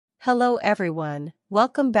Hello everyone,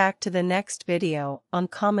 welcome back to the next video on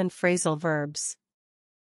common phrasal verbs.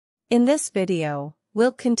 In this video,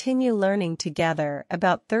 we'll continue learning together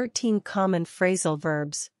about 13 common phrasal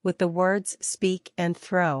verbs with the words speak and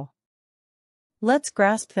throw. Let's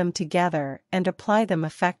grasp them together and apply them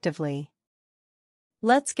effectively.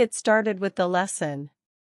 Let's get started with the lesson.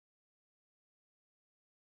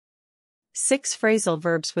 6 phrasal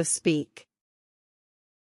verbs with speak.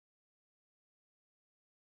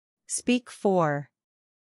 Speak for.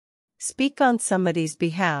 Speak on somebody's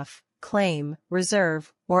behalf, claim,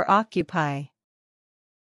 reserve, or occupy.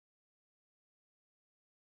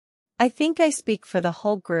 I think I speak for the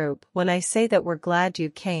whole group when I say that we're glad you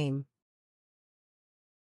came.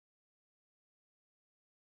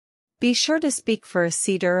 Be sure to speak for a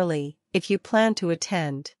seat early, if you plan to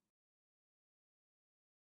attend.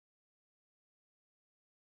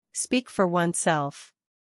 Speak for oneself.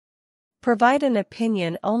 Provide an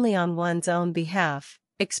opinion only on one's own behalf,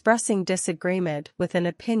 expressing disagreement with an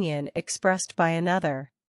opinion expressed by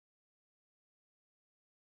another.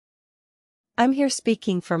 I'm here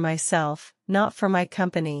speaking for myself, not for my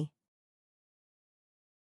company.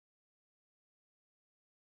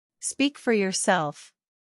 Speak for yourself.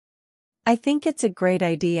 I think it's a great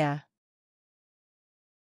idea.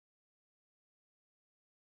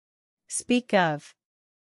 Speak of.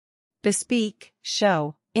 Bespeak,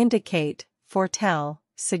 show, indicate, foretell,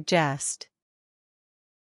 suggest.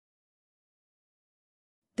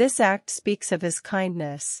 This act speaks of his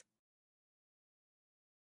kindness.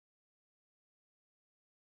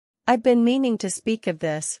 I've been meaning to speak of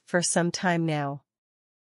this for some time now.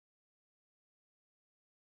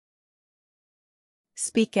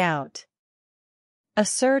 Speak out.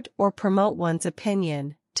 Assert or promote one's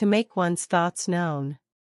opinion, to make one's thoughts known.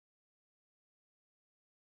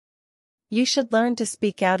 You should learn to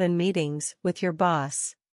speak out in meetings with your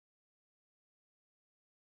boss.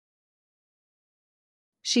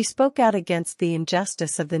 She spoke out against the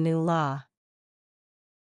injustice of the new law.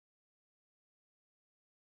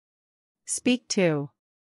 Speak to.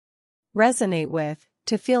 Resonate with,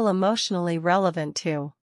 to feel emotionally relevant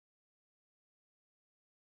to.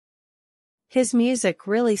 His music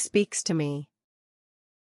really speaks to me.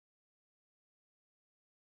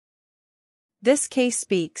 This case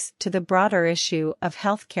speaks to the broader issue of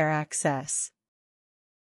healthcare access.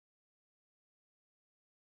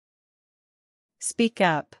 Speak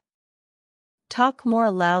up. Talk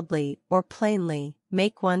more loudly or plainly,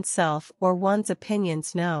 make oneself or one's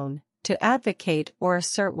opinions known, to advocate or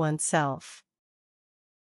assert oneself.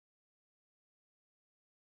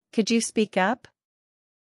 Could you speak up?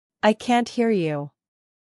 I can't hear you.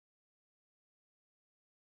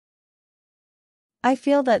 I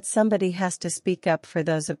feel that somebody has to speak up for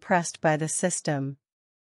those oppressed by the system.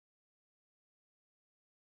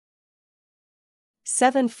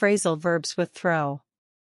 7 phrasal verbs with throw.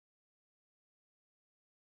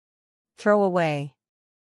 Throw away.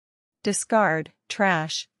 Discard,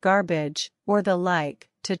 trash, garbage, or the like,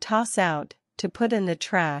 to toss out, to put in the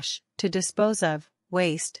trash, to dispose of,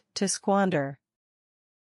 waste, to squander.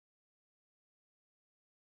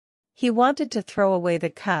 He wanted to throw away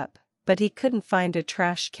the cup, but he couldn't find a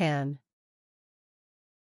trash can.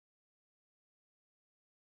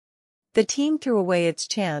 The team threw away its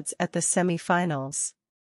chance at the semifinals.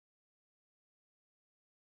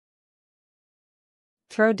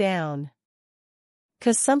 Throw down.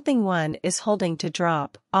 'Cause something one is holding to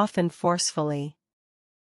drop, often forcefully.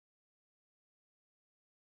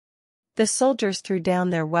 The soldiers threw down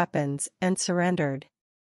their weapons and surrendered.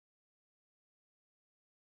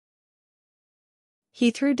 He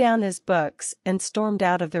threw down his books and stormed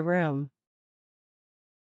out of the room.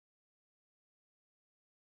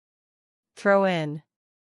 Throw in.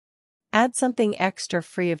 Add something extra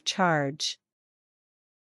free of charge.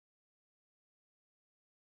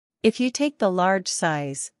 If you take the large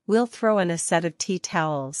size, we'll throw in a set of tea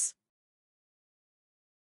towels.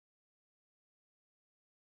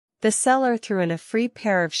 The seller threw in a free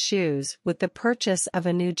pair of shoes with the purchase of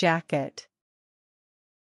a new jacket.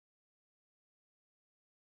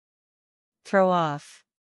 Throw off.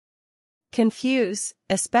 Confuse,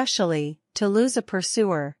 especially, to lose a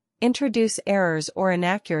pursuer, introduce errors or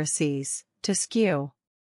inaccuracies, to skew.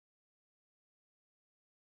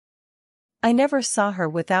 I never saw her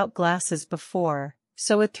without glasses before,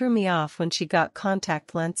 so it threw me off when she got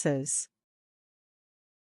contact lenses.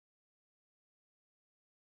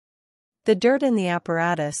 The dirt in the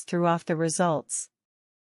apparatus threw off the results.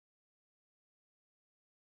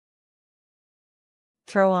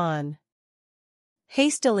 Throw on.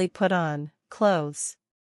 Hastily put on, clothes.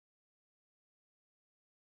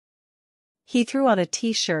 He threw on a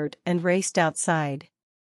t-shirt and raced outside.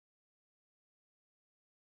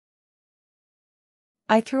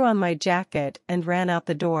 I threw on my jacket and ran out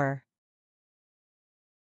the door.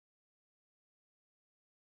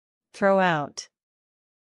 Throw out.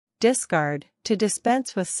 Discard, to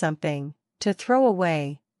dispense with something, to throw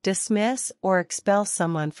away, dismiss or expel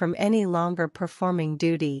someone from any longer performing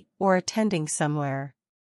duty or attending somewhere.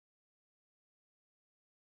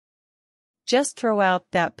 Just throw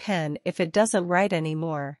out that pen if it doesn't write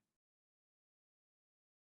anymore.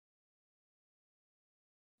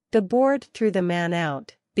 The board threw the man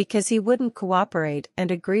out because he wouldn't cooperate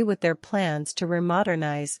and agree with their plans to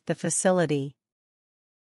remodernize the facility.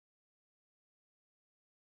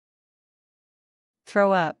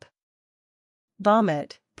 Throw up.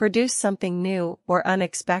 Vomit, produce something new or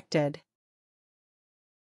unexpected.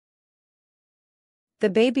 The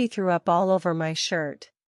baby threw up all over my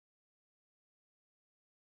shirt.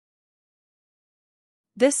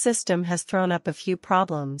 This system has thrown up a few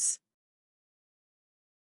problems.